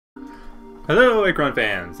Hello, Achron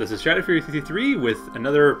fans! This is Shadowfury33 with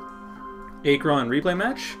another Achron replay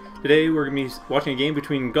match. Today we're going to be watching a game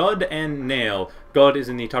between Godde and Nale. Godde is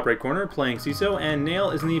in the top right corner playing CESO, and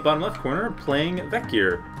Nale is in the bottom left corner playing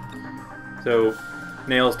Vecgir. So,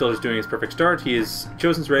 Nale is still just doing his perfect start. He has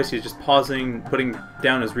chosen his race, he's just pausing, putting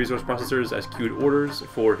down his resource processors as queued orders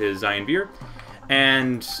for his Vecgir.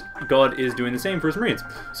 And Godde is doing the same for his Marines.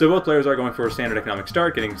 So both players are going for a standard economic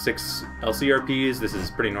start, getting 6 LCRPs. This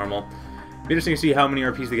is pretty normal. Be interesting to see how many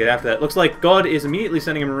RPs they get after that. Looks like Godde is immediately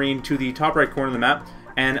sending a Marine to the top right corner of the map,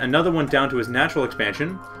 and another one down to his natural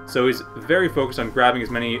expansion. So he's very focused on grabbing as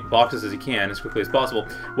many boxes as he can as quickly as possible.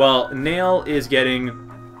 While Nale is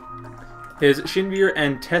getting his Shinvir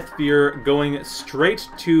and Tethvir going straight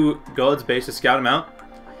to Godde's base to scout him out,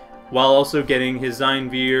 while also getting his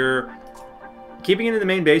Vecgir, keeping it in the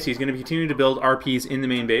main base. He's going to be continuing to build RPs in the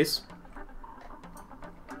main base.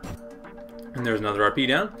 And there's another RP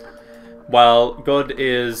down. While Godde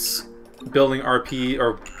is building RP,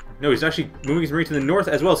 or no, he's actually moving his Marine to the north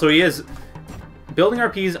as well. So he is building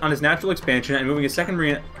RPs on his natural expansion and moving his second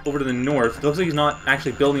Marine over to the north. It looks like he's not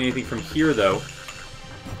actually building anything from here, though.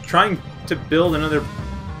 Trying to build another...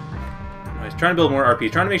 He's trying to build more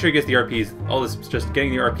RPs. Trying to make sure he gets the RPs. All this is just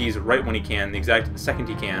getting the RPs right when he can, the exact second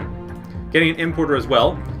he can. Getting an importer as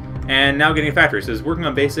well. And now getting a factory. So he's working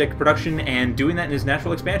on basic production and doing that in his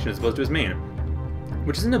natural expansion as opposed to his main.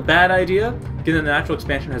 Which isn't a bad idea, given that the natural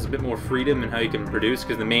expansion has a bit more freedom in how you can produce,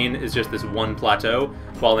 because the main is just this one plateau,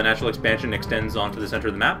 while the natural expansion extends onto the center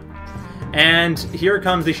of the map. And here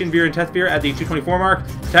comes the Shinvir and Tethvir at the 224 mark,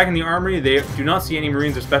 attacking the armory. They do not see any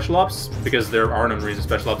Marines or Special Ops, because there are no Marines or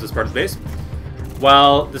Special Ops as part of the base.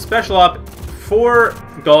 While the Special Op for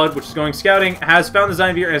Godde, which is going scouting, has found the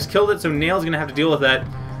Vecgir and has killed it, so Nale's going to have to deal with that.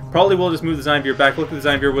 Probably will just move the Vecgir back. Look at the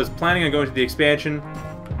Vecgir was planning on going to the expansion,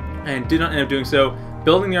 and did not end up doing so.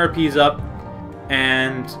 Building the RPs up,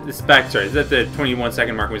 and this is back, sorry, this is at the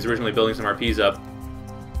 21-second mark when he was originally building some RPs up.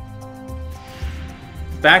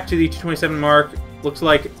 Back to the 227 mark, looks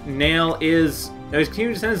like Nale is, now he's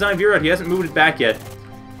continuing to send his Vecgir out, he hasn't moved it back yet.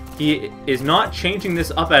 He is not changing this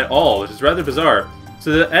up at all, which is rather bizarre.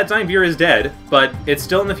 So that Vecgir is dead, but it's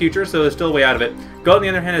still in the future, so there's still a way out of it. Godde, on the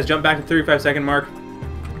other hand, has jumped back to the 35-second mark.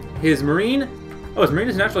 His Marine, his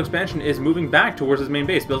Marine's natural expansion is moving back towards his main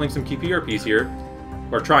base, building some key PRPs here.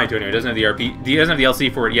 Or trying to anyway. He doesn't have the RP. He doesn't have the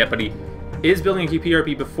LC for it yet, but he is building a key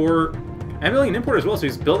PRP before, and building an importer as well. So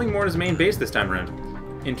he's building more in his main base this time around.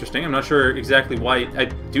 Interesting. I'm not sure exactly why. I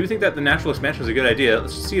do think that the natural expansion is a good idea.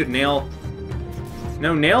 Let's just see if Nale.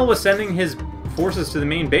 No, Nale was sending his forces to the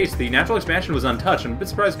main base. The natural expansion was untouched. I'm a bit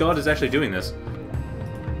surprised Godde is actually doing this.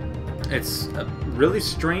 It's a really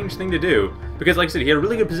strange thing to do because, like I said, he had a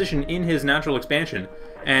really good position in his natural expansion.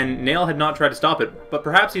 And Nale had not tried to stop it, but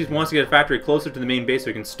perhaps he wants to get a factory closer to the main base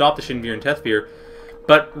so he can stop the Shinvir and Tethvir.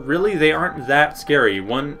 But really, they aren't that scary.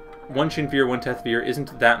 One Shinvir, one Tethvir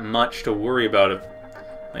isn't that much to worry about.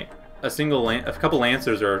 Like a couple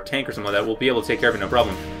Lancers or a tank or something like that will be able to take care of it, no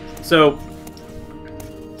problem. So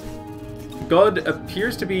Godde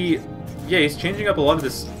appears to be, yeah, he's changing up a lot of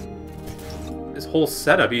this whole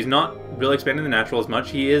setup. He's not really expanding the natural as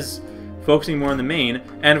much. He is focusing more on the main,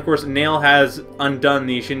 and of course Nale has undone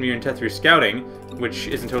the Shinvir and Tethvir scouting, which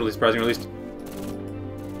isn't totally surprising, or at least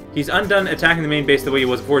he's undone attacking the main base the way he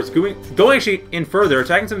was before. He's going actually in further,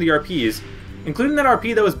 attacking some of the RPs, including that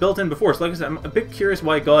RP that was built in before. So like I said, I'm a bit curious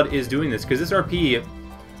why Godde is doing this, because this RP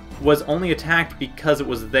was only attacked because it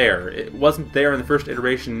was there. It wasn't there in the first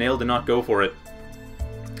iteration. Nale did not go for it.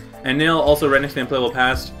 And Nale also right next to the unplayable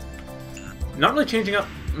past, not really changing up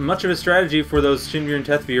much of his strategy for those Shinvir and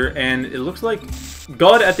Tethvir, and it looks like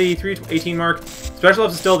Godde at the 318 mark. Special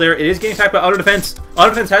Ops is still there. It is getting attacked by Auto Defense.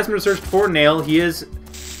 Auto Defense has been researched for Nale. He is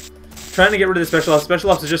trying to get rid of the Special Ops.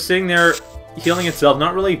 Special Ops is just sitting there healing itself,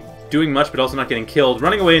 not really doing much, but also not getting killed.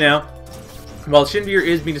 Running away now. While Shinvir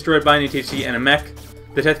is being destroyed by an ATHC and a mech,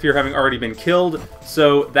 the Tethvir having already been killed.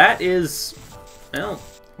 So that is, well,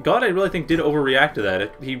 Godde I really think did overreact to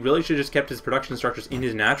that. He really should have just kept his production structures in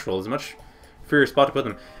his natural. It's much freer spot to put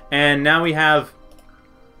them. And now we have,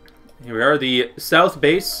 here we are, the south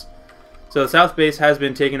base. So the south base has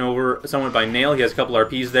been taken over somewhat by Nale. He has a couple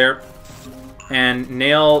RPs there. And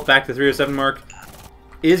Nale, back to the 307 mark,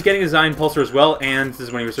 is getting his Ion Pulsar as well, and this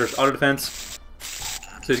is when he researched auto defense.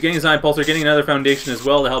 So he's getting his Ion Pulsar, getting another foundation as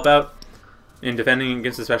well to help out in defending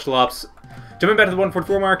against the Special Ops. Jumping back to the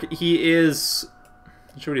 144 mark, he is,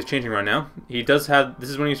 not sure what he's changing right now. He does have, this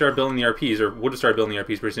is when he started building the RPs, or would have started building the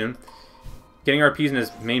RPs pretty soon. Getting RPs in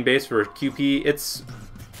his main base for QP. It's,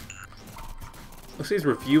 looks like he's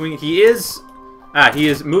reviewing. He is He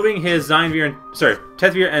is moving his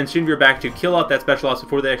Tethvir and Shinvir back to kill out that special ops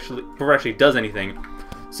before it actually does anything.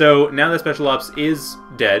 So now that special ops is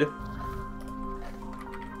dead.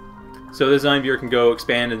 So the Zynvir can go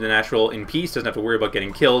expand into the natural in peace, doesn't have to worry about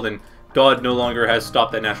getting killed, and God no longer has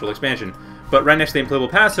stopped that natural expansion. But right next to the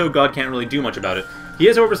Implayable Pass, so God can't really do much about it. He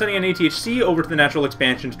is, however, sending an ATHC over to the natural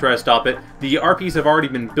expansion to try to stop it. The RPs have already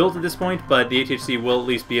been built at this point, but the ATHC will at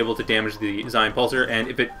least be able to damage the Zyn Pulsar, and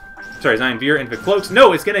if it... Sorry, Zynvir, and if it cloaks...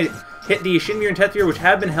 No, it's going to hit the Shinvir and Tethvir, which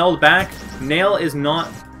have been held back. Nale is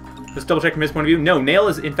not... Let's double check from his point of view. No, Nale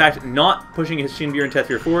is, in fact, not pushing his Shinvir and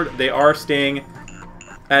Tethvir forward. They are staying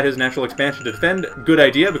at his natural expansion to defend. Good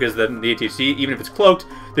idea, because then the ATHC, even if it's cloaked,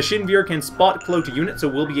 the Shinvir can spot cloaked units, so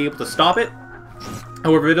we'll be able to stop it.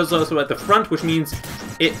 However, it is also at the front, which means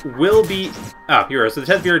it will be... Ah, here we are. So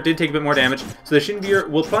the Tethvir did take a bit more damage. So the Shinvir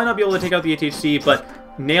will probably not be able to take out the ATHC, but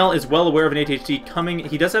Nale is well aware of an ATHC coming.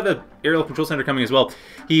 He does have an aerial control center coming as well.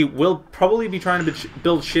 He will probably be trying to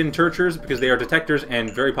build Shin Turchers, because they are detectors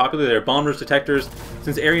and very popular. They are bombers, detectors,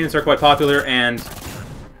 since air units are quite popular, and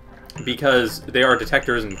because they are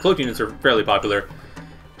detectors and cloaked units are fairly popular,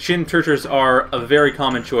 Shin Turchers are a very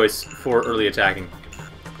common choice for early attacking.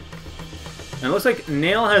 And it looks like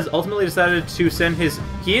Nale has ultimately decided to send his...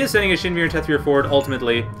 He is sending his Shinvir and Tethvir forward,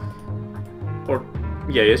 ultimately. Or,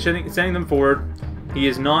 yeah, he is sending them forward. He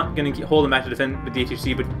is not going to hold them back to defend with the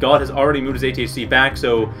ATHC, but God has already moved his ATHC back,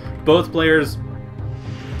 so both players...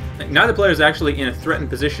 Neither player is actually in a threatened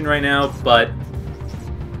position right now, but...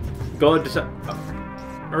 God...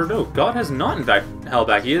 Or no, God has not, in fact, held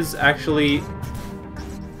back. He is actually...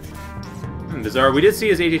 Bizarre. We did see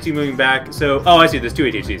his ATHC moving back, so... Oh, I see, there's two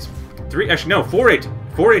ATHCs.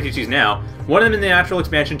 Four ATHCs now. One of them in the natural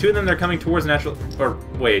expansion, two of them they're coming towards the natural... Or,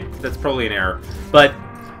 wait, that's probably an error. But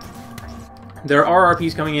there are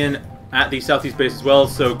RPs coming in at the southeast base as well,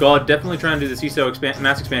 so God definitely trying to do the CESO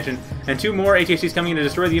mass expansion. And two more ATHCs coming in to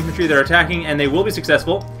destroy the infantry that are attacking, and they will be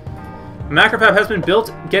successful. Macrofab has been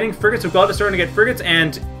built, getting frigates, so God is starting to get frigates,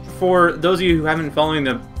 and for those of you who haven't been following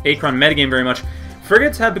the Achron metagame very much,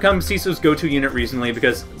 frigates have become CESO's go-to unit recently,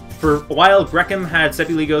 because for a while, Grekim had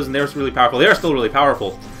Sepiligos, and they were really powerful. They are still really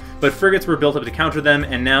powerful, but frigates were built up to counter them,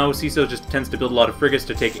 and now CESO just tends to build a lot of frigates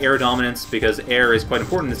to take air dominance, because air is quite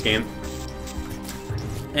important in this game.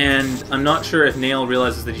 And I'm not sure if Nale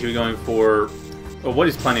realizes that he should be going for... Or what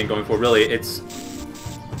he's planning on going for, really.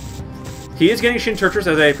 He is getting Shin Turchers,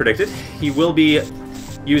 as I predicted. He will be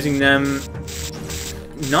using them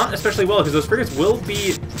not especially well, because those frigates will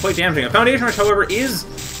be quite damaging. A Foundation Rush, however, is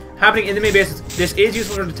happening in the main base. This is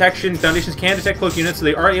useful for detection. Foundations can detect cloaked units, so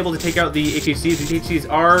they are able to take out the HHCs. The HHCs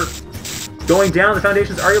are going down. The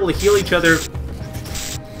Foundations are able to heal each other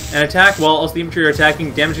and attack, while also the infantry are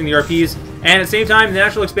attacking, damaging the RPs. And at the same time, the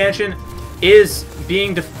natural expansion is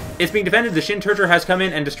being defended. The Shin Turcher has come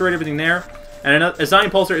in and destroyed everything there. And a Zyn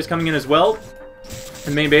Pulsar is coming in as well in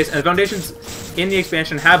the main base. And the Foundations in the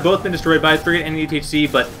expansion have both been destroyed by the frigate and the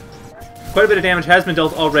ATHC, but quite a bit of damage has been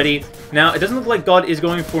dealt already. Now, it doesn't look like God is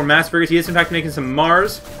going for mass frigates. He is, in fact, making some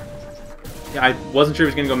Mars. Yeah, I wasn't sure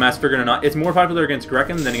if he was going to go mass frigate or not. It's more popular against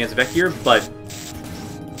Grekim than against Vecgir, but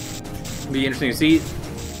it'll be interesting to see.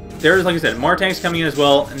 There's, like I said, Mar tanks coming in as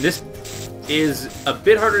well, and this is a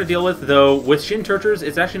bit harder to deal with, though with Shin Turchers,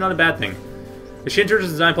 it's actually not a bad thing. The Shin Turchers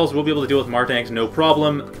and Zyn Pulse will be able to deal with Mar tanks, no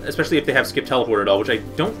problem, especially if they have skip teleport at all, which I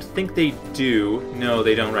don't think they do. No,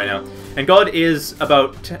 they don't right now. And God is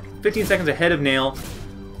about 15 seconds ahead of Nale.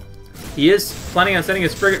 He is planning on sending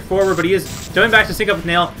his frigate forward, but he is coming back to sync up with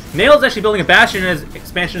Nale. Nale is actually building a bastion in his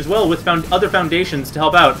expansion as well, with other foundations to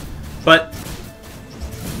help out. But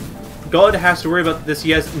God has to worry about this. He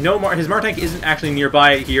has no his Mar tank isn't actually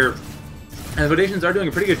nearby here. And the Foundations are doing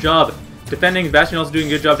a pretty good job defending. Bastion also doing a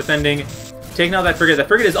good job defending. Taking out that frigate. That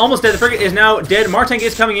frigate is almost dead. The frigate is now dead. Mar tank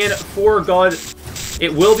is coming in for God.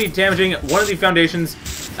 It will be damaging one of the Foundations.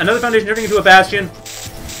 Another Foundation turning into a Bastion.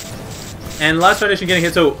 And the last Foundation getting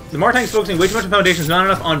hit. So the Mar tank is focusing way too much on Foundations, not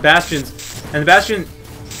enough on Bastions. And the Bastion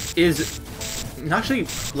is... actually,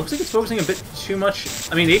 looks like it's focusing a bit too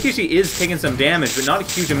much. I mean, the ATC is taking some damage, but not a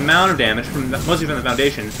huge amount of damage, mostly from the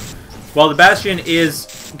Foundation. While the Bastion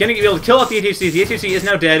is going to be able to kill off the ATC. The ATC is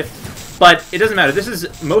now dead, but it doesn't matter. This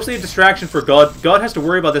is mostly a distraction for God. God has to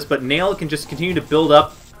worry about this, but Nale can just continue to build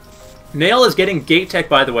up. Nale is getting gate tech,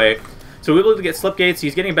 by the way, so we'll be able to get slip gates.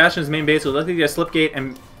 He's getting a Bastion in his main base, so likely to get a slip gate,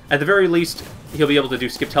 and at the very least, he'll be able to do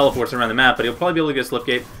skip teleports around the map, but he'll probably be able to get a slip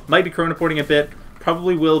gate. Might be chronoporting a bit,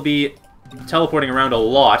 probably will be teleporting around a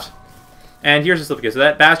lot. And here's a slip gate. So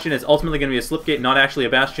that Bastion is ultimately going to be a slip gate, not actually a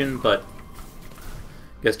Bastion, but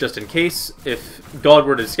I guess just in case, if God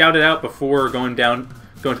were to scout it out before going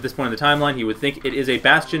to this point in the timeline, he would think it is a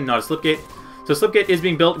Bastion, not a slip gate. So Slipgate is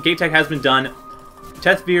being built. Gate Tech has been done.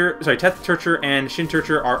 Teth Turcher and Shin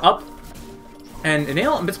Turcher are up. And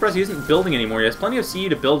Nale, I'm a bit surprised he isn't building anymore. He has plenty of CE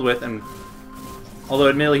to build with, and although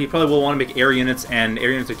admittedly he probably will want to make air units, and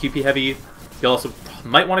air units are QP heavy. He also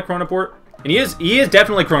might want to chronoport. And he is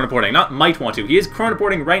definitely chronoporting, not might want to. He is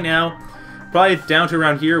chronoporting right now, probably down to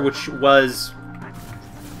around here, which was,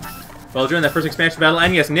 well, during that first expansion battle.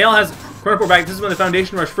 And yes, Nale has chronoport back. This is when the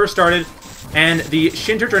Foundation Rush first started, and the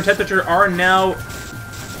Shin Turcher and Teth Turcher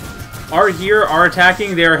are here, are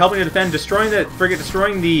attacking. They are helping to defend, destroying the frigate,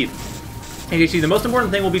 destroying the AHC. The most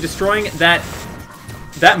important thing will be destroying that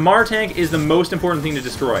Mar tank is the most important thing to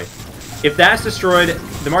destroy. If that's destroyed,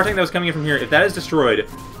 the Mar tank that was coming in from here, if that is destroyed,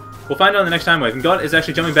 we'll find out in the next time wave. And God is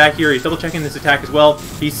actually jumping back here. He's double-checking this attack as well.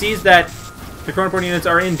 He sees that the chronoport units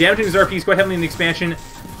are in, damaging his RPs quite heavily in the expansion.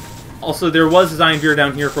 Also, there was Zion Veer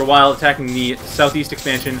down here for a while, attacking the southeast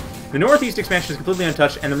expansion. The northeast expansion is completely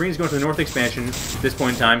untouched, and the Marines going to the north expansion at this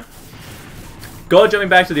point in time. God jumping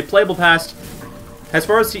back to the playable past. As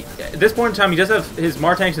far as at this point in time, he does have his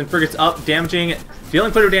Mar tanks and frigates up, dealing quite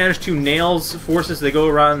a bit of damage to Nale's forces as they go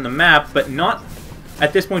around the map, but not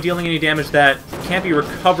at this point dealing any damage that can't be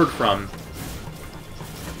recovered from.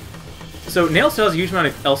 So Nale still has a huge amount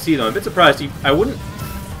of LC, though. I'm a bit surprised. I wouldn't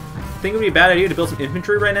think it would be a bad idea to build some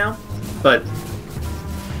infantry right now, but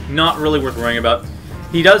not really worth worrying about.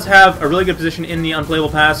 He does have a really good position in the unplayable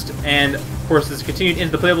past, and of course this continued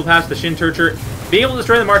into the playable past, the Shin Turcher being able to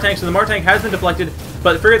destroy the Mar tank, so the Mar tank has been deflected,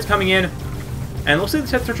 but the frigate's coming in, and it looks like the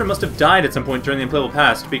Teth Turcher must have died at some point during the unplayable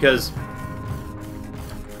past, because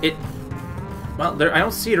it, well, I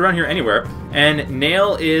don't see it around here anywhere, and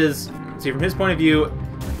Nale is, see, from his point of view,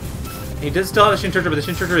 he does still have a Shin Turcher, but the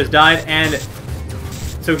Shin Turcher has died, and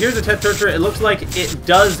so here's the Teth Turcher. It looks like it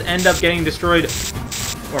does end up getting destroyed,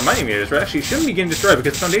 or might even get destroyed. Actually, it shouldn't be getting destroyed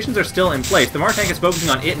because the foundations are still in place. The Mar tank is focusing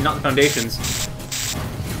on it and not the foundations.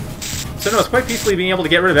 So no, it's quite peacefully being able to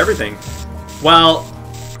get rid of everything. While,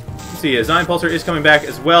 let's see, a Zion Pulsar is coming back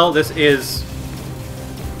as well. This is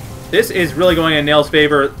really going in Nale's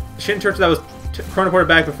favor. Shin Turcher that was chronoported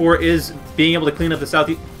back before is being able to clean up the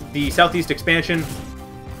southeast expansion.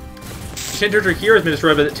 Shin Turcher here has been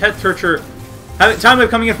destroyed, but the Teth Turcher, time wave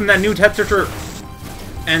coming in from that new Teth Turcher,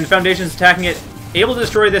 and the foundations attacking it, able to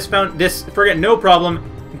destroy this frigate, no problem.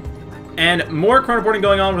 And more chronoporting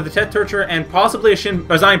going on with the Teth Turcher and possibly a Zion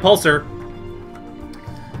Pulsar.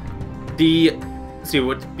 Let's see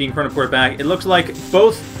what's being chronoported back. It looks like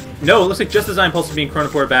both. No, it looks like just the Zion Pulsar being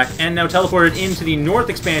chronoported back and now teleported into the north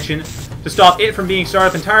expansion to stop it from being started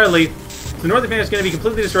up entirely. So the north expansion is going to be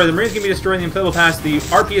completely destroyed. The Marines are going to be destroying the Imperial Pass. The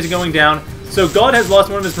RP is going down. So God has lost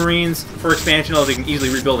one of his Marines for expansion, although he can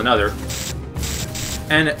easily rebuild another.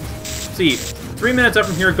 And let's see. 3 minutes up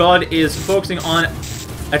from here, God is focusing on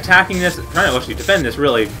attacking this, trying to actually defend this,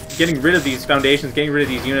 really. Getting rid of these foundations, getting rid of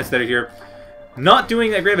these units that are here. Not doing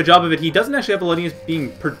that great of a job of it. He doesn't actually have a lot of units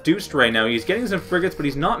being produced right now. He's getting some frigates, but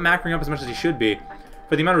he's not macroing up as much as he should be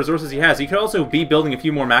for the amount of resources he has. He could also be building a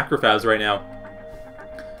few more macrofabs right now.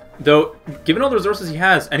 Though, given all the resources he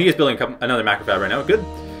has, and he is building another macrofab right now, good.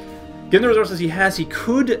 Given the resources he has, he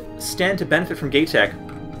could stand to benefit from gate tech.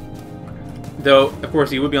 Though, of course,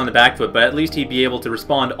 he would be on the back foot, but at least he'd be able to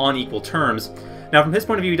respond on equal terms. Now, from his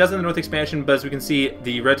point of view, he does in the north expansion, but as we can see,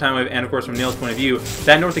 the red time wave, and of course from Nale's point of view,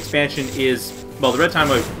 that north expansion is, well, the red time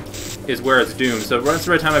wave is where it's doomed. So once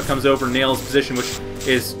the red time wave comes over, Nale's position, which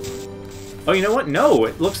is, oh, you know what? No,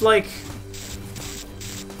 it looks like,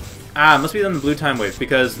 it must be on the blue time wave,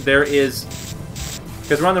 because there is,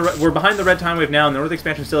 because we're behind the red time wave now, and the north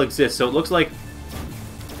expansion still exists. So it looks like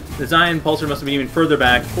the Zion Pulsar must have been even further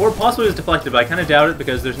back, or possibly was deflected, but I kind of doubt it,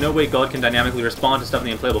 because there's no way God can dynamically respond to stuff in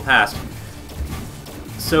the unplayable past.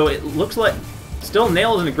 So it looks like still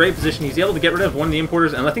Nale is in a great position. He's able to get rid of one of the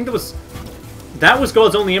importers, and I think that was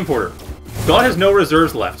God's only importer. God has no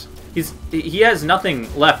reserves left. He has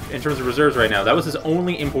nothing left in terms of reserves right now. That was his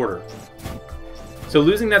only importer. So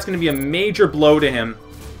losing that's going to be a major blow to him.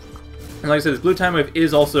 And like I said, this blue time wave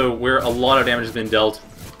is also where a lot of damage has been dealt.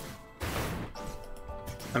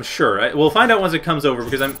 I'm sure. We'll find out once it comes over,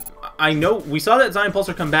 because I know we saw that Zion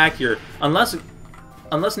Pulsar come back here, unless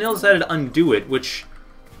Nale decided to undo it, which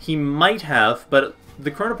he might have, but the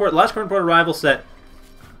last chronoport arrival set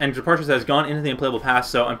and departure set has gone into the unplayable pass,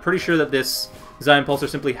 so I'm pretty sure that this Zion Pulsar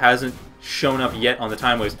simply hasn't shown up yet on the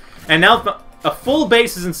time waves. And now a full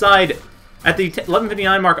base is inside, at the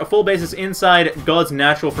 11:59 mark, a full base is inside God's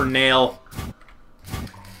natural for Nale.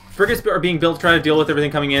 Frigates are being built to try to deal with everything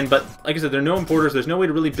coming in, but like I said, there are no importers. There's no way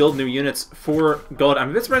to really build new units for God. I'm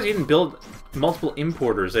a bit surprised he didn't build multiple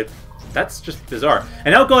importers. That's just bizarre.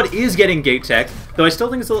 And now God is getting gate tech, though I still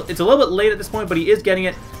think it's a little bit late at this point, but he is getting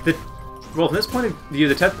it. well, from this point of view,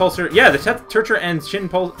 the Teth Pulsar, yeah, the Teth Turcher and Shin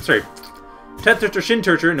Pul, sorry, Teth Turcher, Shin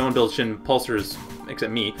Turcher, no one builds Shin Pulsars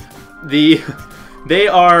except me. They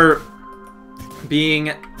are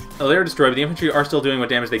being, they're destroyed, but the infantry are still doing what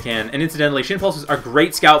damage they can. And incidentally, Shin Pulsars are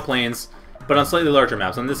great scout planes, but on slightly larger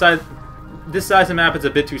maps. On this size of map, it's a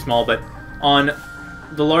bit too small, but on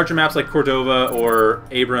the larger maps like Cordova or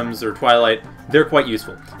Abrams or Twilight, they're quite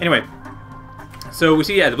useful. Anyway, so we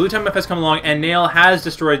see, yeah, the blue time map has come along, and Nale has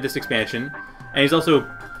destroyed this expansion, and he's also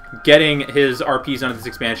getting his RPs onto this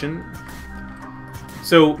expansion.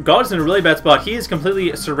 So Godde's in a really bad spot. He is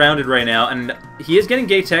completely surrounded right now, and he is getting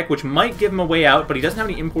gate tech, which might give him a way out, but he doesn't have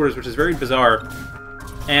any importers, which is very bizarre.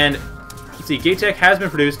 And you see, gate tech has been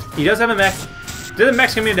produced. He does have a mech. The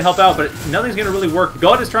mech's coming in to help out, but nothing's going to really work.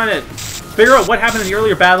 Godde is trying to figure out what happened in the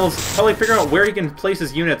earlier battles, probably figure out where he can place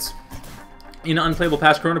his units in an unplayable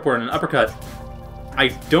past Chronoport and an uppercut. I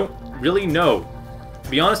don't really know. To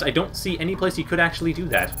be honest, I don't see any place he could actually do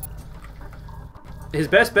that. His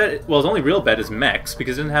best bet, well, his only real bet is mechs,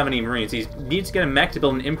 because he doesn't have any Marines. He needs to get a mech to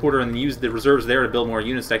build an importer and use the reserves there to build more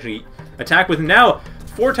units to actually attack with. Now,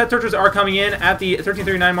 4 Teth Turchers are coming in at the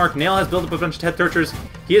 1339 mark. Nale has built up a bunch of Teth Turchers.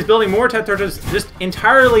 He is building more Teth Turchers, just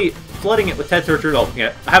entirely flooding it with Teth Turchers. Oh,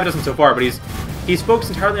 yeah, half a dozen so far, but he's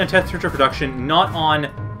focused entirely on Teth Turcher production, not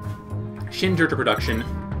on Shin Turcher production.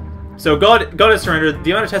 So Godde has surrendered.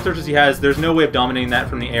 The amount of Teth Turchers he has, there's no way of dominating that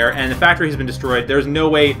from the air, and the factory has been destroyed. There's no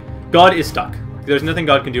way. Godde is stuck. There's nothing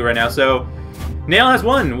Godde can do right now, so Nale has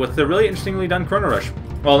won with a really interestingly done Chrono Rush.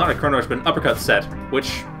 Well, not a Chrono Rush, but an uppercut set,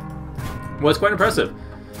 which was quite impressive.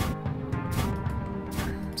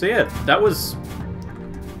 So yeah, that was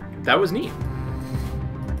neat.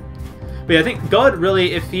 But yeah, I think Godde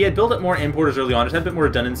really, if he had built up more importers early on, just had a bit more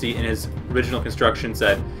redundancy in his original construction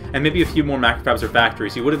set, and maybe a few more macrofabs or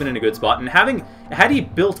factories, he would have been in a good spot. And had he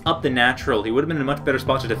built up the natural, he would have been in a much better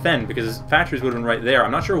spot to defend, because his factories would have been right there.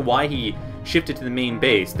 I'm not sure why he shifted to the main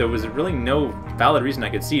base. There was really no valid reason I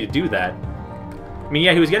could see to do that. I mean,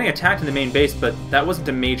 yeah, he was getting attacked in the main base, but that wasn't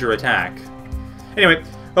a major attack. Anyway,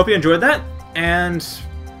 hope you enjoyed that, and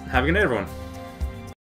have a good night, everyone.